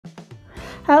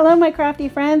Hello my crafty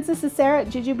friends, this is Sarah at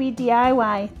Jujubee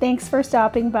DIY. Thanks for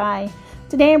stopping by.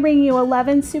 Today I'm bringing you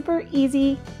 11 super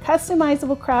easy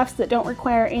customizable crafts that don't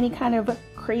require any kind of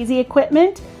crazy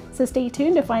equipment, so stay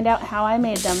tuned to find out how I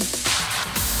made them.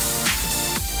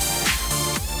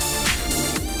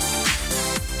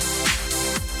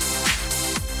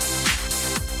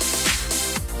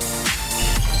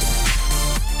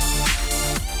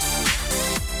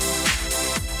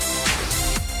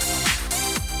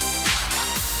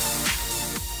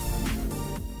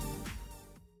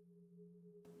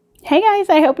 Hey guys,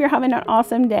 I hope you're having an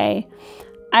awesome day.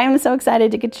 I am so excited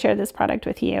to get to share this product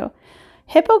with you.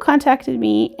 Hippo contacted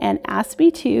me and asked me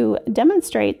to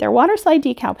demonstrate their Waterslide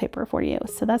Decal paper for you.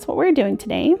 So that's what we're doing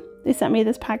today. They sent me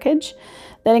this package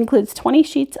that includes 20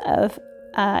 sheets of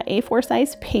A4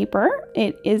 size paper.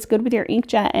 It is good with your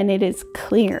inkjet and it is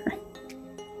clear.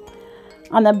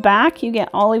 On the back, you get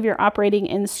all of your operating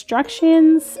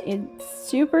instructions. It's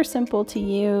super simple to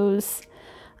use.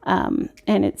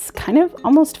 And it's kind of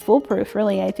almost foolproof,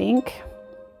 really, I think.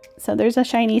 So there's a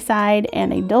shiny side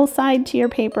and a dull side to your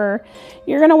paper.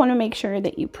 You're going to want to make sure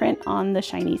that you print on the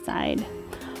shiny side.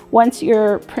 Once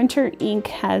your printer ink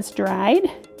has dried,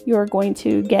 you're going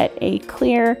to get a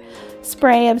clear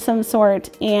spray of some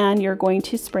sort, and you're going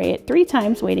to spray it 3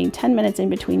 times, waiting 10 minutes in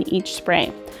between each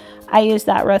spray. I used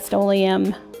that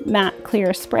Rust-oleum matte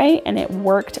clear spray and it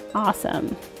worked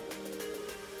awesome.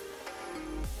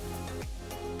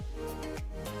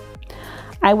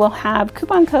 I will have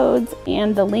coupon codes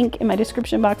and the link in my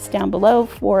description box down below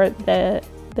for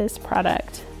this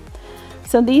product.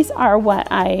 So these are what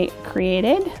I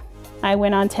created. I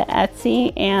went on to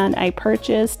Etsy and I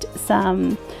purchased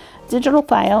some digital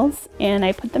files and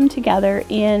I put them together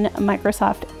in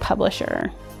Microsoft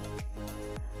Publisher.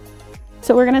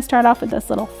 So we're going to start off with this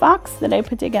little fox that I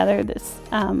put together. This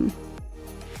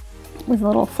with a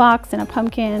little fox and a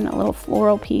pumpkin, a little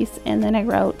floral piece, and then I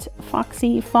wrote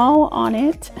Foxy Fall on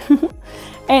it.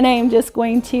 And I'm just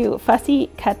going to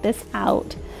fussy cut this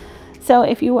out. So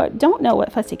if you don't know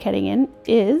what fussy cutting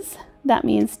is, that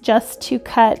means just to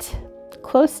cut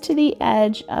close to the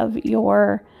edge of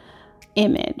your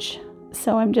image.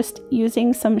 So I'm just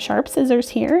using some sharp scissors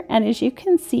here, and as you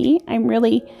can see, I'm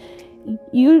really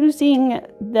using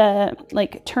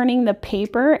turning the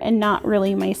paper and not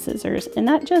really my scissors, and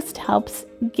that just helps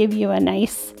give you a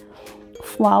nice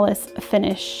flawless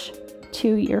finish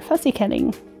to your fussy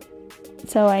cutting.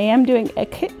 So I am doing a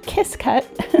kiss cut.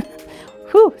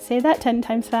 Whew, say that 10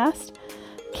 times fast.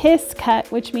 Kiss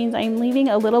cut, which means I'm leaving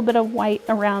a little bit of white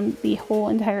around the whole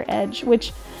entire edge,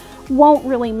 which won't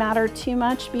really matter too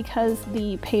much because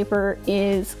the paper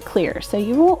is clear, so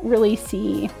you won't really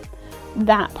see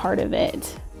that part of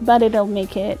it, but it'll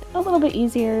make it a little bit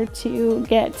easier to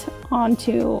get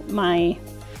onto my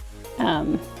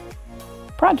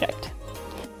project.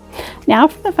 Now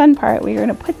for the fun part, we're going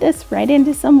to put this right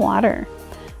into some water.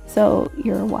 So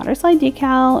your Waterslide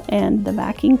Decal and the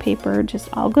backing paper just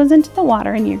all goes into the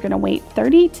water, and you're going to wait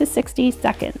 30 to 60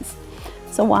 seconds.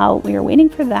 So while we are waiting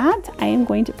for that, I am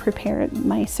going to prepare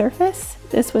my surface.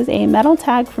 This was a metal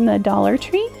tag from the Dollar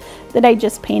Tree that I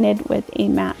just painted with a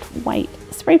matte white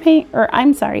spray paint, or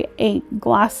I'm sorry, a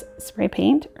gloss spray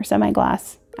paint, or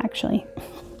semi-gloss actually.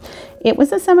 It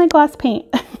was a semi-gloss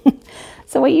paint.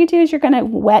 So what you do is you're going to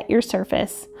wet your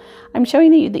surface. I'm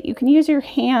showing you that you can use your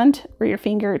hand or your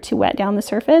finger to wet down the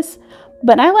surface,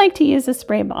 but I like to use a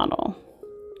spray bottle.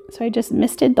 So I just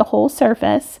misted the whole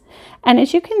surface, and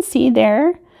as you can see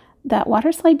there, that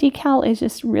Waterslide Decal is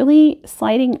just really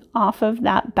sliding off of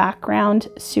that background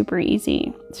super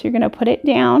easy. So you're going to put it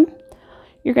down,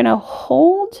 you're going to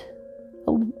hold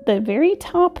the very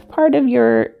top part of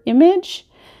your image,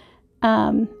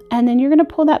 and then you're going to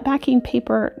pull that backing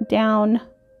paper down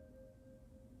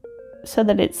so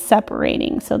that it's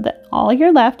separating, so that all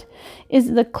you're left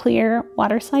is the clear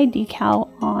Waterslide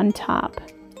Decal on top.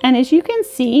 And as you can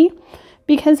see,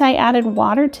 because I added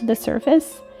water to the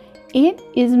surface, it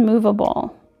is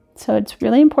movable. So it's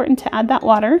really important to add that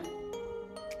water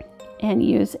and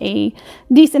use a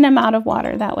decent amount of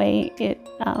water. That way it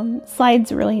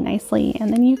slides really nicely,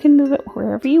 and then you can move it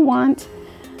wherever you want.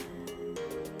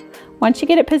 Once you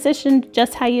get it positioned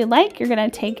just how you like, you're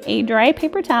going to take a dry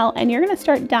paper towel and you're going to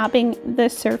start dabbing the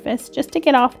surface just to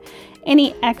get off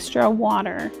any extra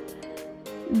water.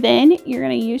 Then you're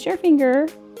going to use your finger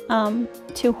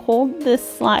to hold the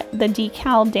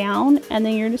decal down, and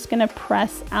then you're just going to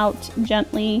press out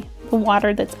gently the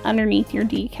water that's underneath your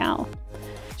decal.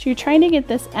 So you're trying to get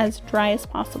this as dry as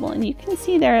possible, and you can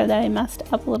see there that I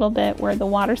messed up a little bit where the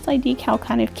Waterslide Decal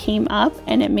kind of came up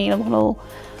and it made a little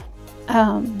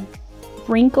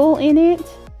wrinkle in it.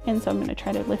 And so I'm going to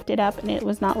try to lift it up, and it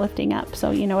was not lifting up.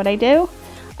 So you know what I do?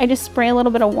 I just spray a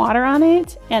little bit of water on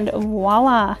it, and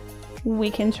voila, we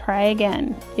can try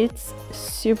again. It's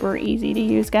super easy to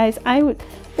use, guys.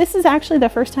 This is actually the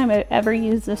first time I've ever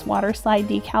used this water slide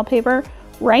decal paper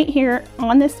right here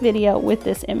on this video with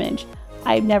this image.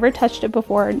 I've never touched it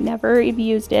before, never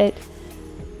used it,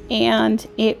 and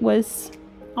it was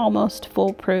almost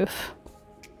foolproof.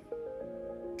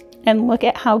 And look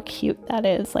at how cute that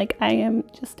is. Like, I am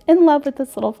just in love with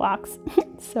this little fox.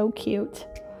 So cute.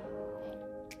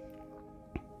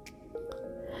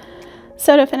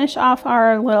 So to finish off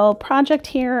our little project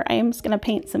here, I am just going to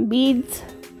paint some beads.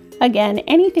 Again,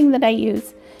 anything that I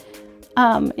use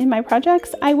in my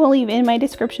projects, I will leave in my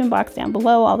description box down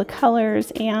below, all the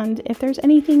colors. And if there's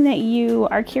anything that you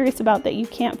are curious about that you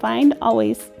can't find,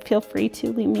 always feel free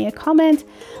to leave me a comment.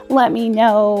 Let me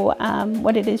know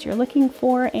what it is you're looking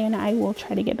for, and I will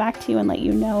try to get back to you and let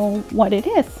you know what it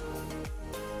is.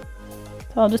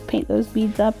 So I'll just paint those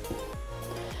beads up.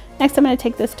 Next, I'm going to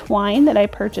take this twine that I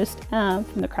purchased from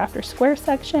the Crafter Square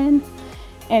section,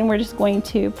 and we're just going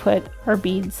to put our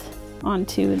beads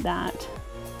onto that.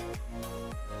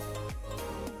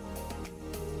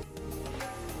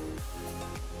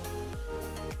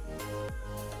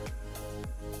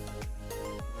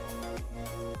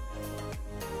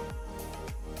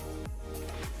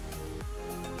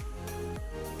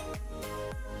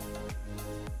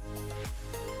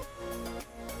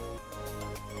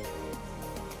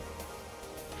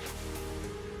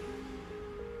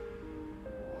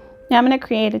 Now I'm going to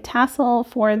create a tassel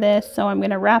for this, so I'm going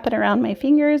to wrap it around my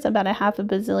fingers about a half a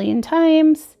bazillion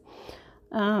times.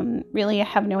 Really, I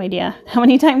have no idea how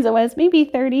many times it was, maybe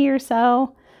 30 or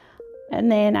so. And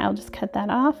then I'll just cut that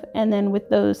off. And then with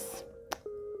those,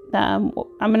 I'm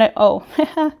going to, oh,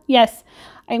 yes,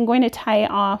 I'm going to tie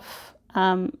off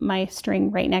my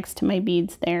string right next to my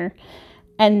beads there.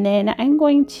 And then I'm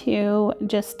going to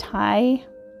just tie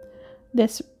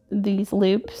these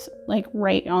loops like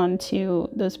right onto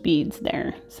those beads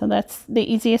there. So that's the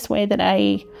easiest way that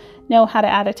I know how to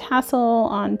add a tassel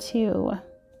onto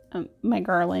my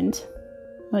garland.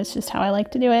 That's just how I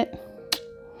like to do it.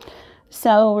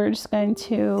 So we're just going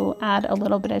to add a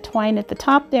little bit of twine at the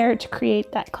top there to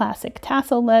create that classic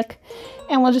tassel look,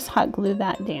 and we'll just hot glue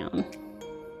that down.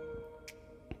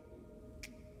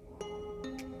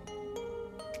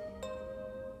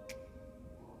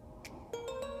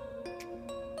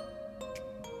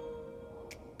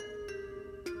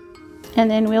 And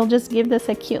then we'll just give this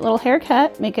a cute little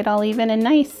haircut, make it all even and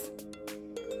nice.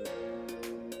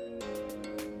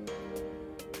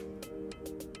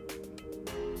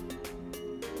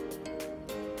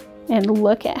 And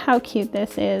look at how cute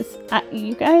this is.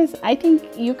 You guys, I think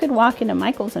you could walk into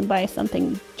Michael's and buy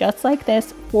something just like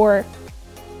this for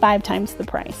 5 times the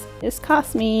price. This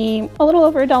cost me a little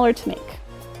over $1 to make.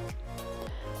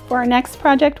 For our next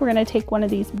project, we're going to take one of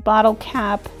these bottle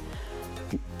cap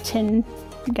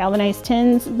galvanized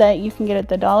tins that you can get at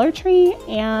the Dollar Tree,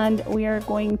 and we are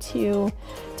going to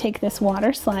take this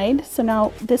water slide. So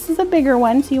now this is a bigger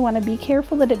one, so you want to be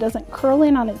careful that it doesn't curl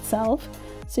in on itself.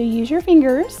 So use your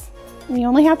fingers, and you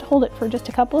only have to hold it for just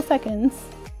a couple of seconds.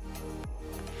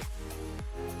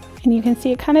 And you can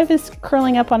see it kind of is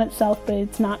curling up on itself, but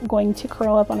it's not going to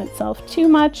curl up on itself too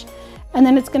much. And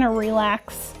then it's going to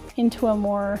relax into a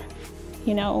more,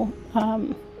 you know,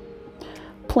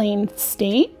 plain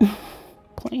state.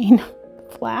 Plain,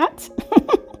 flat.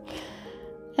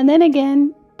 And then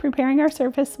again, preparing our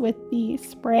surface with the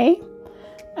spray,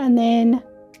 and then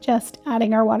just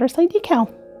adding our water slide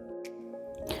decal.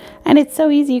 And it's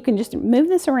so easy, you can just move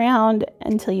this around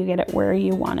until you get it where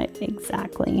you want it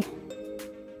exactly.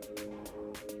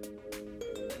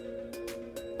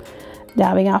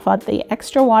 Dabbing off all the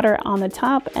extra water on the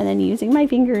top, and then using my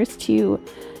fingers to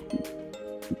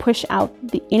push out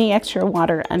any extra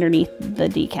water underneath the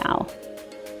decal.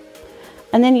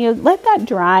 And then you let that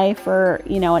dry for,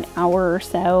 you know, an hour or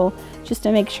so, just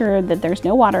to make sure that there's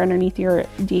no water underneath your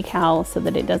decal so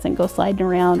that it doesn't go sliding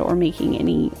around or making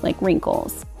any like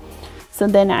wrinkles. So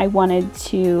then I wanted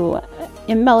to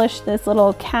embellish this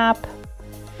little cap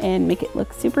and make it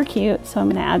look super cute. So I'm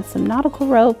going to add some nautical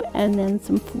rope and then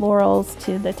some florals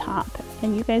to the top.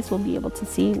 And you guys will be able to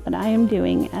see what I am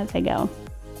doing as I go.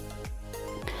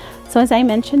 So as I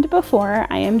mentioned before,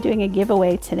 I am doing a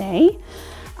giveaway today.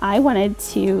 I wanted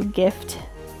to gift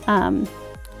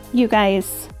you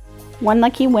guys, one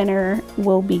lucky winner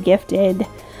will be gifted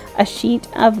a sheet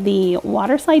of the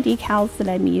water slide decals that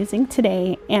I'm using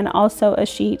today, and also a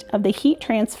sheet of the heat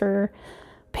transfer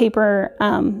paper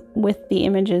with the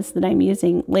images that I'm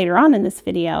using later on in this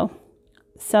video.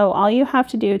 So all you have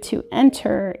to do to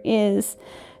enter is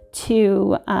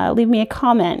to leave me a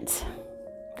comment.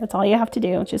 That's all you have to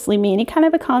do. Just leave me any kind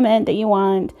of a comment that you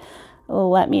want.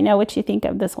 Let me know what you think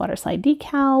of this water slide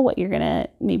decal, what you're gonna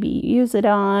maybe use it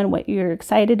on, what you're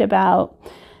excited about.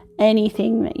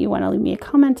 Anything that you want to leave me a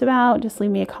comment about, just leave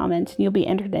me a comment and you'll be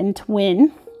entered in to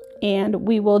win. And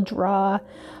we will draw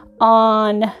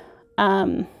on,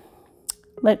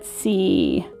 let's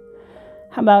see,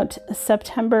 how about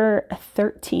September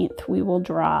 13th, we will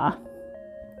draw.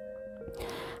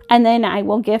 And then I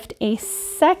will gift a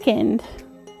second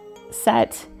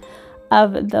set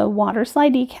of the water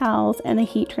slide decals and the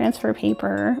heat transfer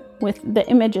paper with the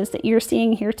images that you're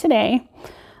seeing here today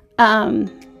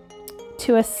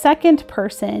to a second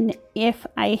person if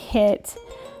I hit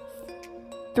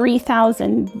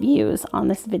 3,000 views on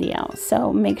this video.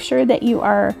 So make sure that you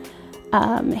are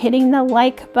hitting the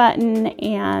like button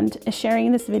and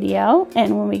sharing this video.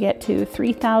 And when we get to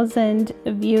 3,000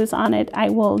 views on it, I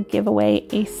will give away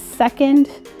a second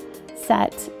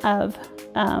set of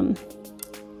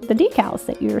the decals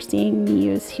that you're seeing me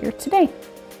use here today.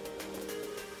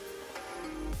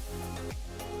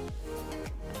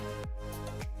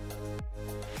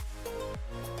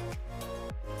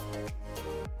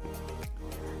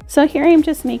 So here I am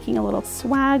just making a little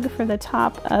swag for the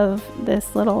top of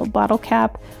this little bottle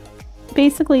cap.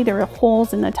 Basically there were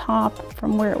holes in the top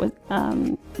from where it was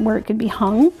where it could be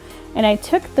hung, and I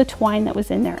took the twine that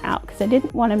was in there out because I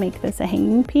didn't want to make this a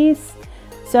hanging piece.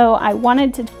 So I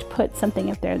wanted to put something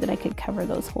up there that I could cover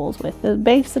those holes with. So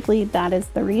basically that is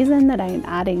the reason that I am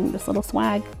adding this little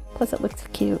swag, plus it looks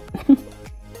cute.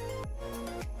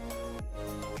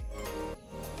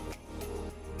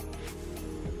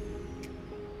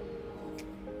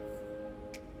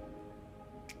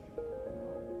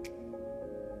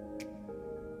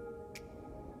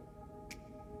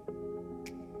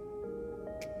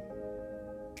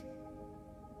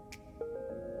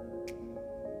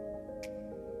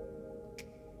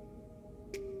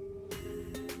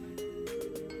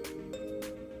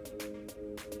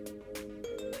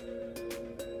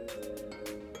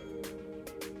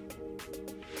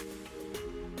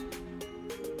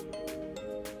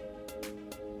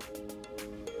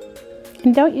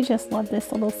 And don't you just love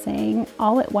this little saying,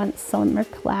 all at once summer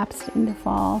collapsed into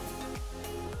fall.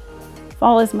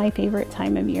 Fall is my favorite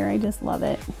time of year. I just love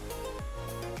it.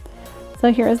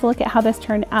 So here's a look at how this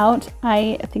turned out.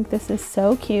 I think this is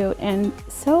so cute and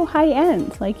so high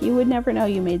end. Like you would never know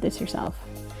you made this yourself.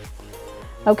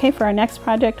 Okay, for our next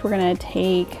project, we're gonna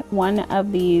take one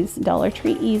of these Dollar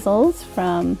Tree easels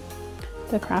from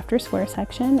the Crafter Square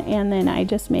section. And then I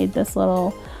just made this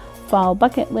little fall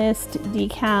bucket list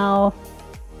decal.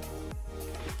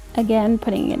 Again,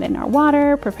 putting it in our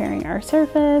water, preparing our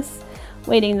surface,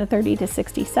 waiting the 30 to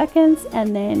 60 seconds,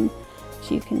 and then as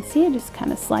you can see, it just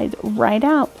kind of slides right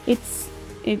out. It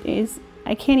is,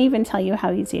 I can't even tell you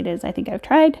how easy it is. I think I've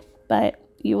tried, but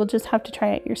you will just have to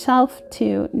try it yourself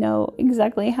to know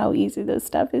exactly how easy this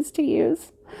stuff is to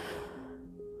use.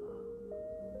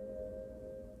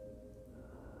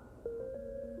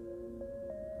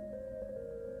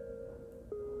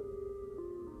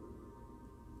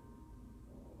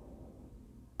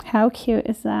 How cute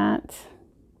is that?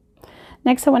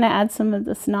 Next, I want to add some of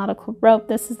this nautical rope.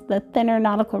 This is the thinner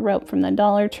nautical rope from the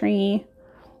Dollar Tree.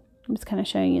 I'm just kind of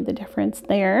showing you the difference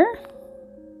there.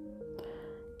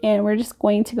 And we're just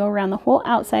going to go around the whole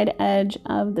outside edge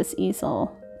of this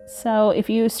easel. So if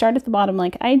you start at the bottom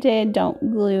like I did, don't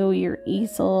glue your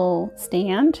easel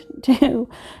stand to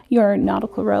your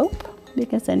nautical rope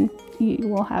because then you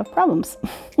will have problems.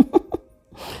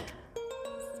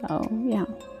 So yeah.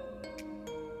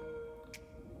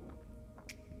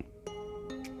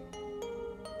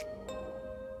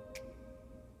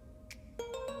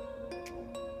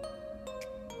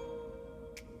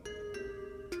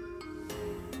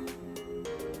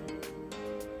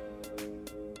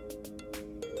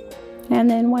 And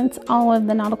then once all of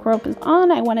the nautical rope is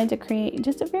on, I wanted to create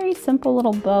just a very simple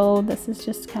little bow. This is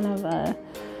just kind of a,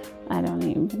 I don't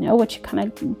even know what kind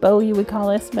of bow you would call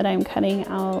this, but I'm cutting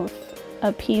out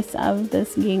a piece of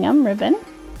this gingham ribbon.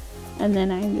 And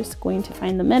then I'm just going to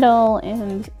find the middle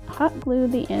and hot glue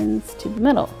the ends to the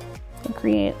middle to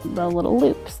create the little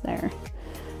loops there.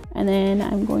 And then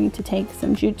I'm going to take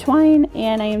some jute twine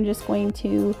and I am just going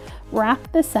to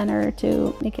wrap the center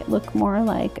to make it look more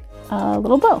like a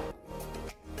little bow.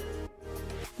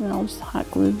 And I'll just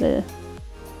hot glue the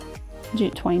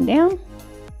jute twine down,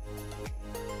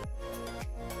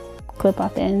 clip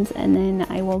off the ends, and then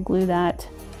I will glue that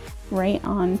right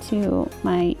onto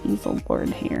my easel board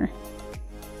here.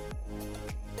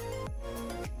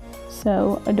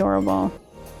 So adorable.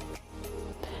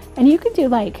 And you could do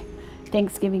like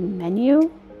Thanksgiving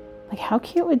menu Like, how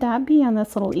cute would that be on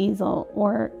this little easel?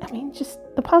 Or, I mean, just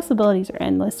the possibilities are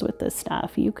endless with this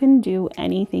stuff. You can do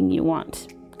anything you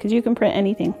want because you can print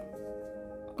anything,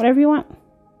 whatever you want.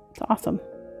 It's awesome.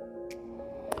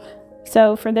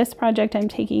 So for this project, I'm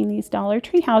taking these Dollar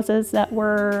Tree houses that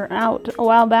were out a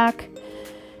while back,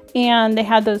 and they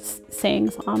had those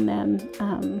sayings on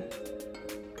them.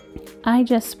 I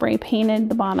just spray painted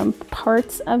the bottom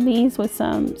parts of these with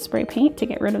some spray paint to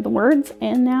get rid of the words,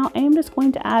 and now I am just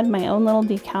going to add my own little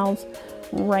decals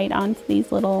right onto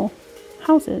these little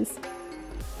houses.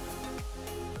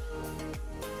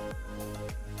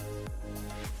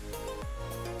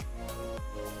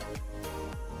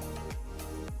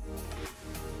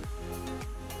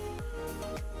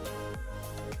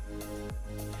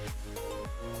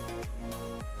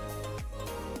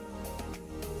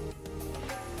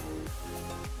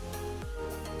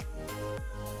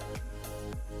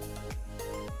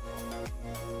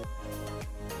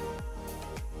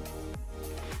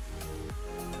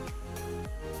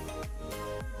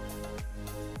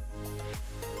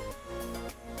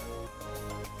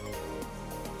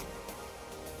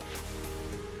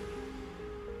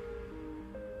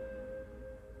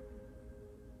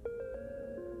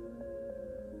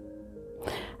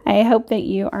 I hope that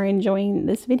you are enjoying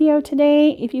this video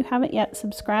today. If you haven't yet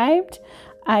subscribed,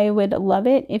 I would love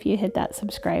it if you hit that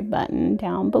subscribe button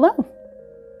down below.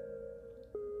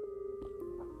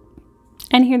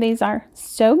 And here these are,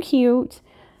 so cute.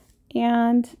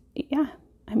 And yeah,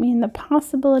 I mean, the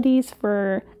possibilities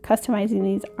for customizing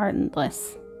these are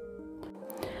endless.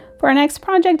 For our next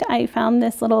project, I found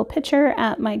this little picture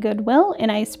at my Goodwill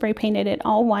and I spray painted it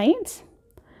all white.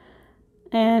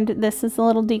 And this is the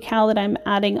little decal that I'm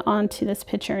adding onto this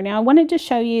picture. Now I wanted to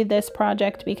show you this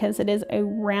project because it is a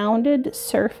rounded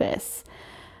surface.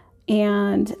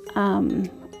 And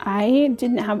I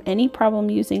didn't have any problem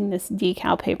using this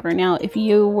decal paper. Now, if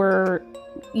you were,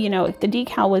 you know, if the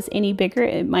decal was any bigger,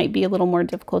 it might be a little more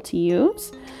difficult to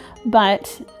use.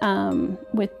 But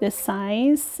with this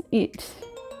size, it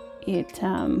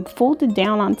folded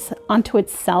down onto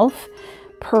itself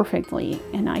perfectly.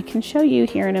 And I can show you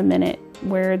here in a minute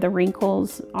where the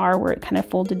wrinkles are, where it kind of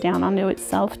folded down onto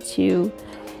itself to,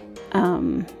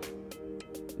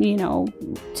 you know,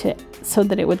 so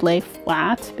that it would lay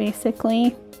flat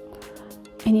basically.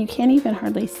 And you can't even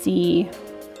hardly see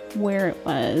where it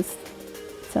was.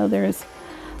 So there's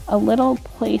a little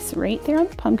place right there on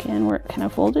the pumpkin where it kind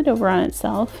of folded over on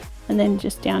itself, and then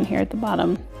just down here at the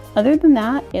bottom. Other than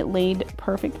that, it laid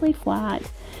perfectly flat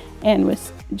and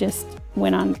was just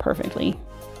went on perfectly.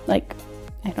 Like,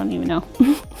 I don't even know.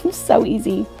 So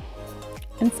easy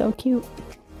and so cute.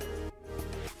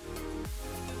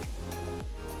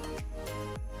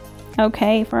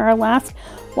 Okay, for our last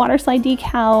waterslide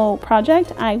decal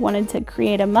project, I wanted to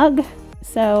create a mug.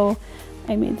 So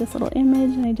I made this little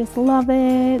image and I just love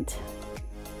it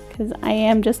because I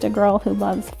am just a girl who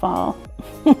loves fall.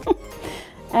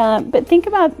 But think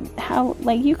about how,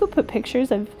 like, you could put pictures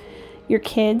of your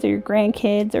kids or your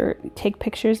grandkids, or take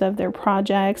pictures of their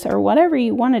projects or whatever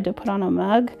you wanted to put on a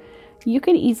mug. You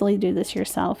could easily do this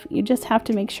yourself. You just have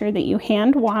to make sure that you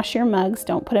hand wash your mugs.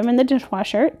 Don't put them in the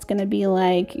dishwasher. It's going to be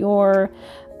like your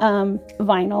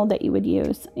vinyl that you would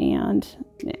use.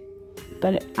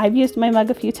 But I've used my mug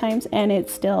a few times and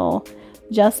it's still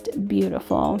just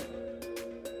beautiful.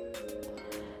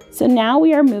 So now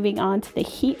we are moving on to the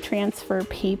heat transfer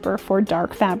paper for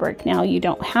dark fabric. Now you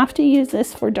don't have to use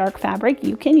this for dark fabric.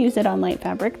 You can use it on light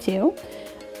fabric too.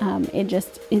 It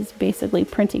just is basically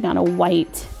printing on a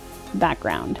white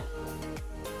background.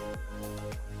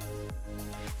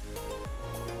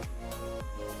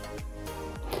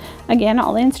 Again,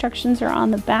 all the instructions are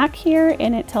on the back here,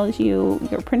 and it tells you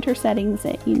your printer settings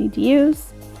that you need to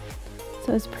use.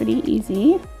 So it's pretty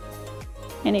easy.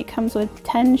 And it comes with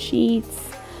 10 sheets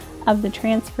of the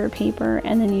transfer paper,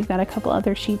 and then you've got a couple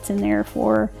other sheets in there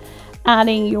for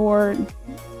adding your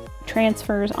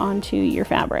transfers onto your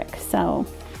fabric. So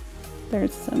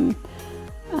there's some,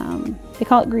 they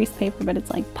call it grease paper, but it's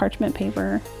like parchment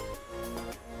paper.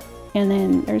 And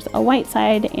then there's a white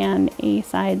side and a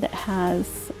side that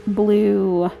has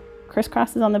blue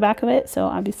crisscrosses on the back of it. So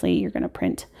obviously you're going to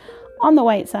print on the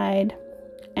white side.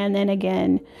 And then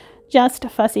again, just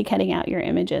fussy cutting out your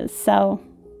images. So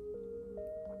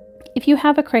if you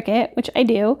have a Cricut, which I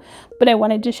do, but I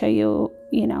wanted to show you,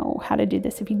 you know, how to do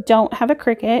this if you don't have a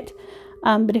Cricut.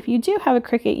 But if you do have a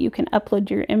Cricut, you can upload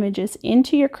your images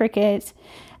into your Cricut,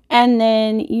 and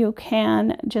then you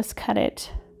can just cut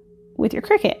it with your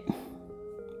Cricut.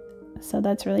 So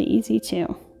that's really easy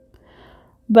too.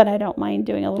 But I don't mind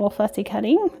doing a little fussy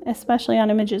cutting, especially on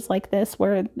images like this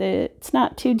where it's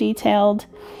not too detailed.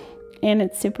 and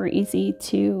it's super easy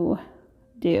to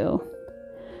do.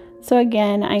 So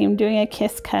again, I am doing a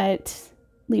kiss cut,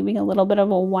 leaving a little bit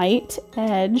of a white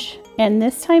edge, and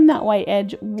this time that white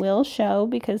edge will show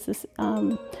because this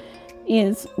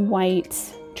is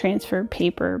white transfer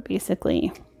paper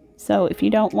basically. So if you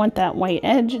don't want that white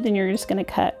edge, then you're just going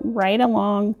to cut right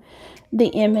along the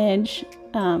image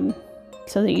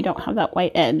so that you don't have that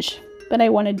white edge. But I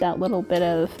wanted that little bit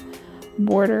of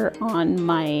border on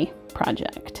my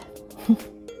project.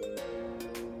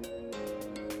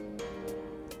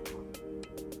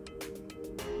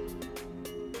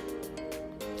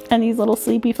 And these little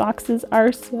sleepy foxes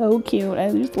are so cute.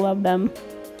 I just love them.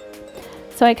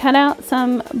 So I cut out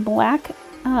some black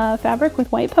fabric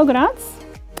with white polka dots.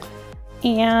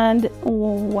 And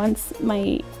once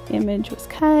my image was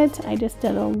cut, I just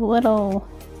did a little,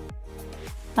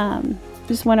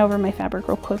 just went over my fabric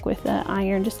real quick with the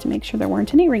iron just to make sure there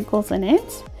weren't any wrinkles in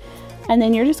it. And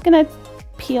then you're just gonna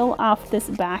peel off this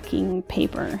backing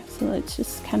paper. So it's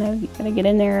just kind of, you gotta get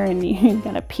in there and you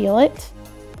gotta peel it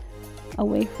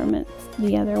away from it,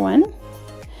 the other one.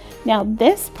 Now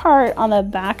this part on the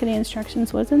back of the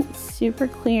instructions wasn't super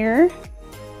clear.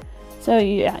 So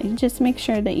yeah, you just make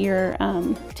sure that you're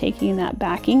taking that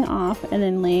backing off and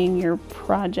then laying your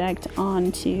project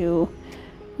onto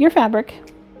your fabric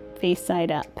face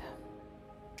side up.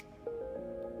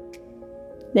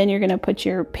 Then you're gonna put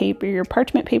your paper, your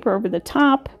parchment paper over the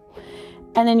top,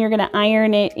 and then you're gonna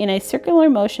iron it in a circular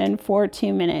motion for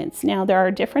 2 minutes. Now there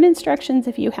are different instructions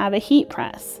if you have a heat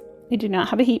press. I do not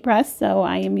have a heat press, so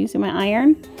I am using my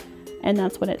iron, and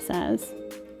that's what it says.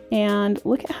 And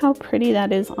look at how pretty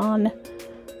that is on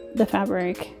the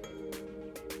fabric.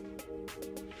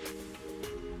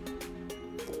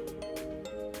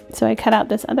 So I cut out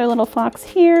this other little fox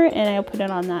here and I'll put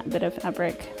it on that bit of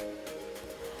fabric.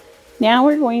 Now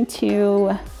we're going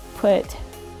to put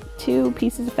 2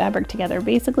 pieces of fabric together.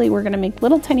 Basically, we're going to make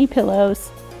little tiny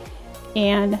pillows,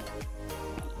 and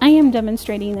I am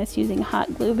demonstrating this using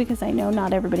hot glue because I know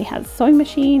not everybody has a sewing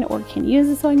machine or can use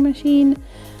a sewing machine.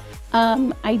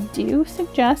 I do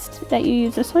suggest that you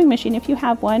use a sewing machine if you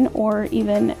have one, or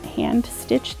even hand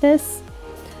stitch this.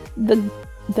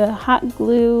 The hot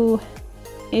glue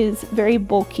is very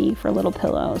bulky for little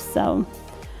pillows, so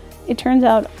it turns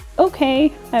out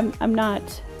okay. I'm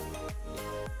not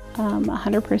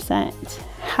 100%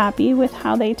 happy with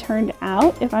how they turned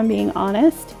out, if I'm being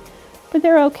honest, but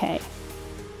they're okay.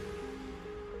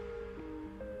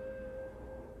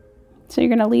 So you're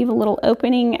going to leave a little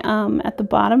opening at the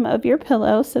bottom of your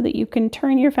pillow so that you can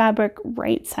turn your fabric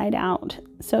right side out.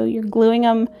 So you're gluing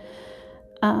them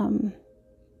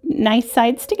nice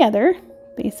sides together.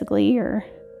 Basically, your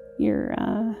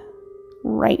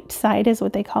right side is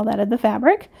what they call that of the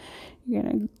fabric. You're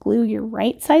going to glue your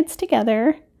right sides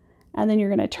together, and then you're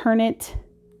going to turn it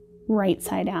right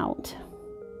side out.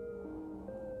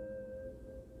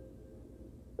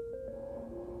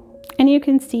 And you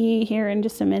can see here in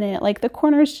just a minute, like the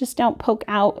corners just don't poke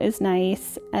out as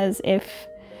nice as if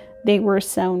they were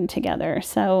sewn together.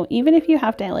 So even if you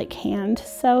have to like hand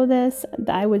sew this,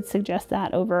 I would suggest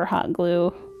that over hot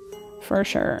glue for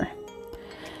sure.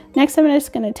 Next, I'm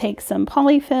just going to take some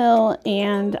polyfill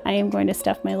and I am going to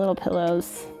stuff my little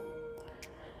pillows.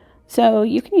 So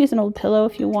you can use an old pillow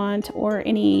if you want, or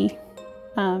any,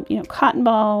 cotton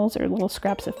balls or little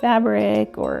scraps of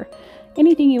fabric or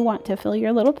anything you want to fill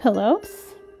your little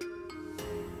pillows.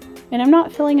 And I'm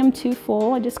not filling them too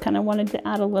full. I just kind of wanted to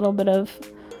add a little bit of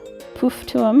poof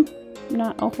to them,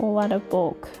 not a whole lot of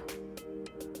bulk.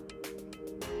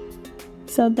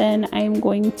 So then I'm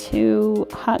going to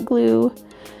hot glue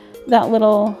that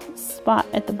little spot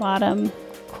at the bottom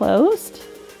closed.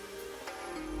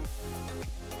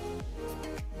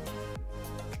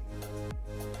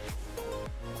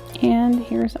 And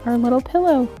here's our little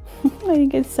pillow. I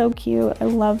think it's so cute.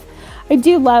 I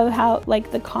do love how,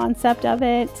 like, the concept of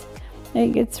it. I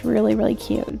think it's really, really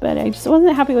cute, but I just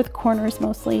wasn't happy with corners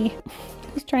mostly.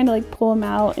 Just trying to like pull them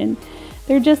out and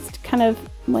they're just kind of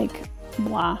like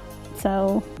blah.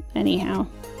 So anyhow,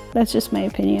 that's just my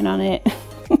opinion on it.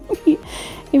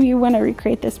 If you want to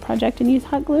recreate this project and use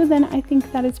hot glue, then I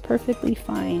think that is perfectly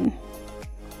fine.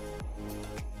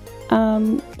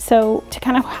 So to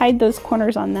kind of hide those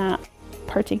corners on that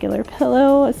particular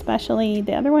pillow, especially,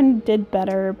 the other one did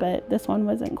better, but this one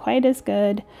wasn't quite as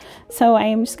good. So I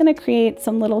am just going to create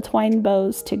some little twine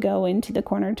bows to go into the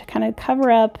corner to kind of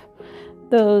cover up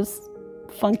those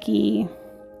funky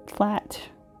flat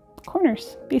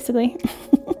corners, basically.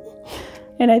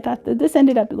 And I thought that this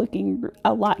ended up looking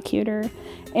a lot cuter,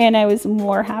 and I was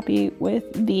more happy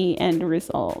with the end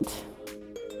result.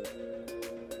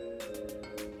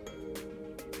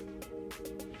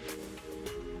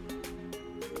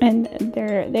 And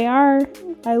there they are.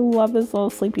 I love those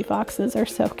little sleepy foxes. They're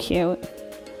so cute.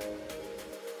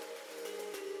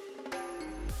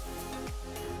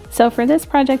 So for this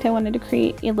project, I wanted to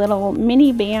create a little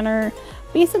mini banner.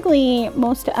 Basically,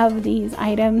 most of these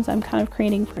items I'm kind of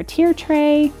creating for a tier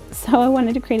tray. So I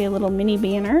wanted to create a little mini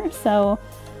banner. So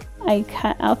I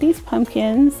cut out these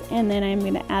pumpkins and then I'm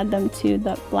going to add them to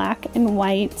the black and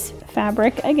white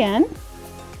fabric again.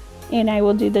 And I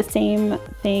will do the same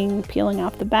thing, peeling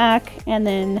off the back and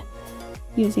then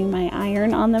using my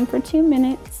iron on them for 2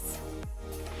 minutes.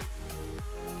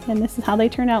 And this is how they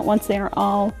turn out once they are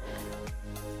all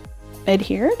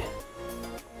adhered.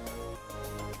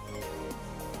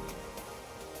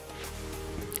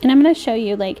 And I'm going to show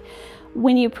you, like,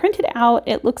 when you print it out,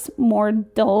 it looks more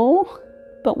dull,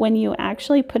 but when you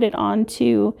actually put it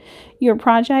onto your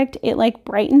project, it like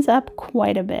brightens up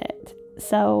quite a bit.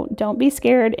 So don't be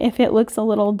scared if it looks a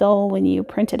little dull when you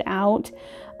print it out.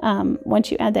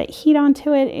 Once you add that heat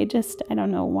onto it, it just, I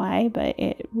don't know why, but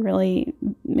it really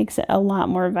makes it a lot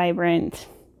more vibrant.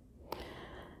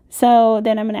 So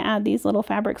then I'm going to add these little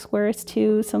fabric squares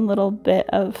to some little bit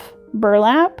of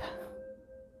burlap.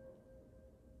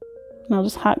 And I'll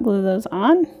just hot glue those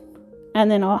on. And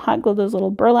then I'll hot glue those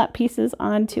little burlap pieces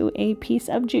onto a piece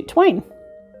of jute twine.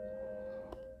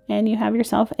 And you have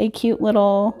yourself a cute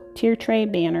little tier tray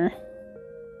banner.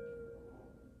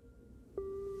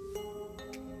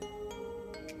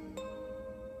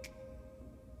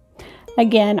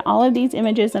 Again, all of these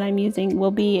images that I'm using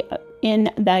will be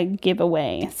in the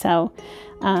giveaway. So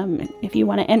if you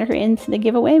want to enter into the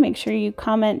giveaway, make sure you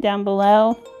comment down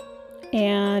below.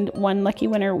 And one lucky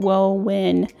winner will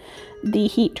win the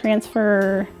heat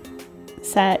transfer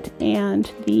set and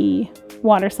the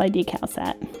water slide decal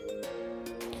set.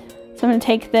 So I'm going to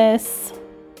take this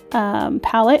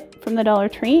palette from the Dollar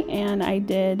Tree and I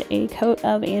did a coat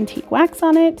of antique wax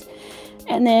on it.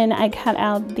 And then I cut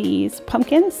out these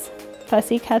pumpkins,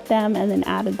 fussy cut them, and then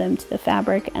added them to the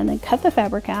fabric and then cut the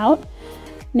fabric out.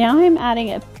 Now I'm adding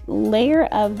a layer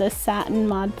of the satin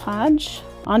Mod Podge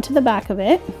onto the back of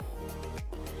it.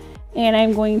 And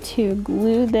I'm going to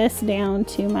glue this down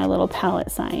to my little palette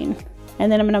sign.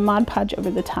 And then I'm going to Mod Podge over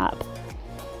the top.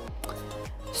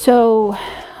 So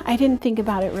I didn't think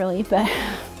about it really, but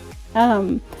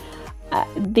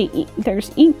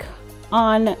there's ink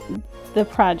on the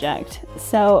project.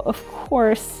 So of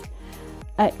course,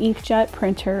 an inkjet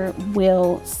printer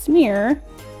will smear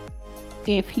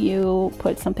if you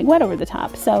put something wet over the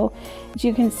top. So as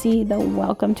you can see, the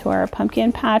welcome to our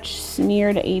pumpkin patch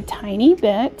smeared a tiny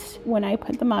bit when I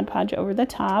put the Mod Podge over the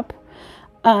top.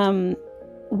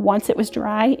 Once it was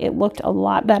dry, it looked a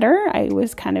lot better. I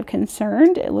was kind of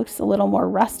concerned. It looks a little more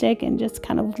rustic and just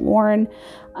kind of worn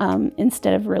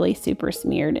instead of really super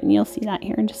smeared. And you'll see that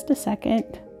here in just a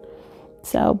second.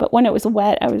 So, but when it was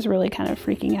wet, I was really kind of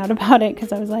freaking out about it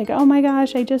because I was like, oh my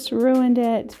gosh, I just ruined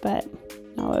it. But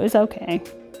no, it was okay.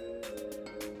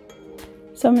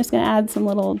 So I'm just going to add some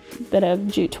little bit of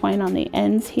jute twine on the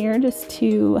ends here just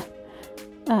to,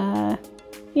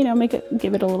 you know,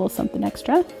 give it a little something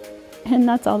extra. And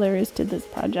that's all there is to this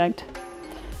project.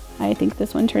 I think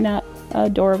this one turned out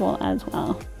adorable as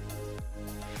well.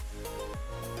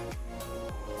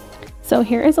 So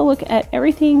here is a look at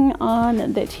everything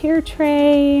on the tier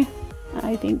tray.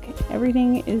 I think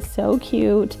everything is so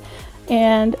cute.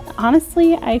 And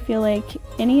honestly, I feel like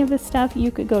any of this stuff you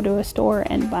could go to a store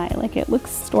and buy. Like, it looks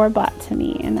store-bought to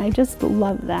me, and I just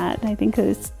love that. I think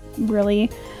it's really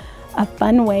a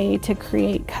fun way to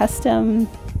create custom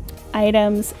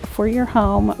items for your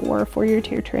home or for your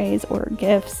tier trays or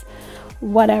gifts,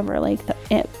 whatever. Like,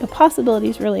 the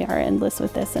possibilities really are endless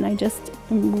with this, and I just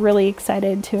am really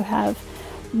excited to have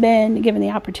been given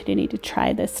the opportunity to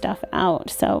try this stuff out.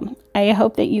 So I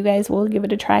hope that you guys will give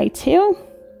it a try too.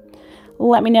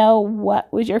 Let me know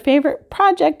what was your favorite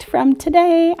project from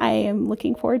today. I am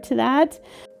looking forward to that.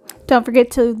 Don't forget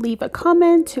to leave a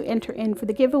comment to enter in for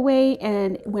the giveaway,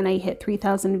 and when I hit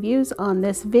 3,000 views on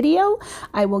this video,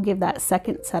 I will give that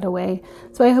second set away.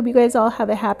 So I hope you guys all have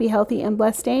a happy, healthy, and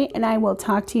blessed day, and I will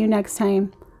talk to you next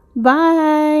time.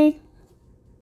 Bye!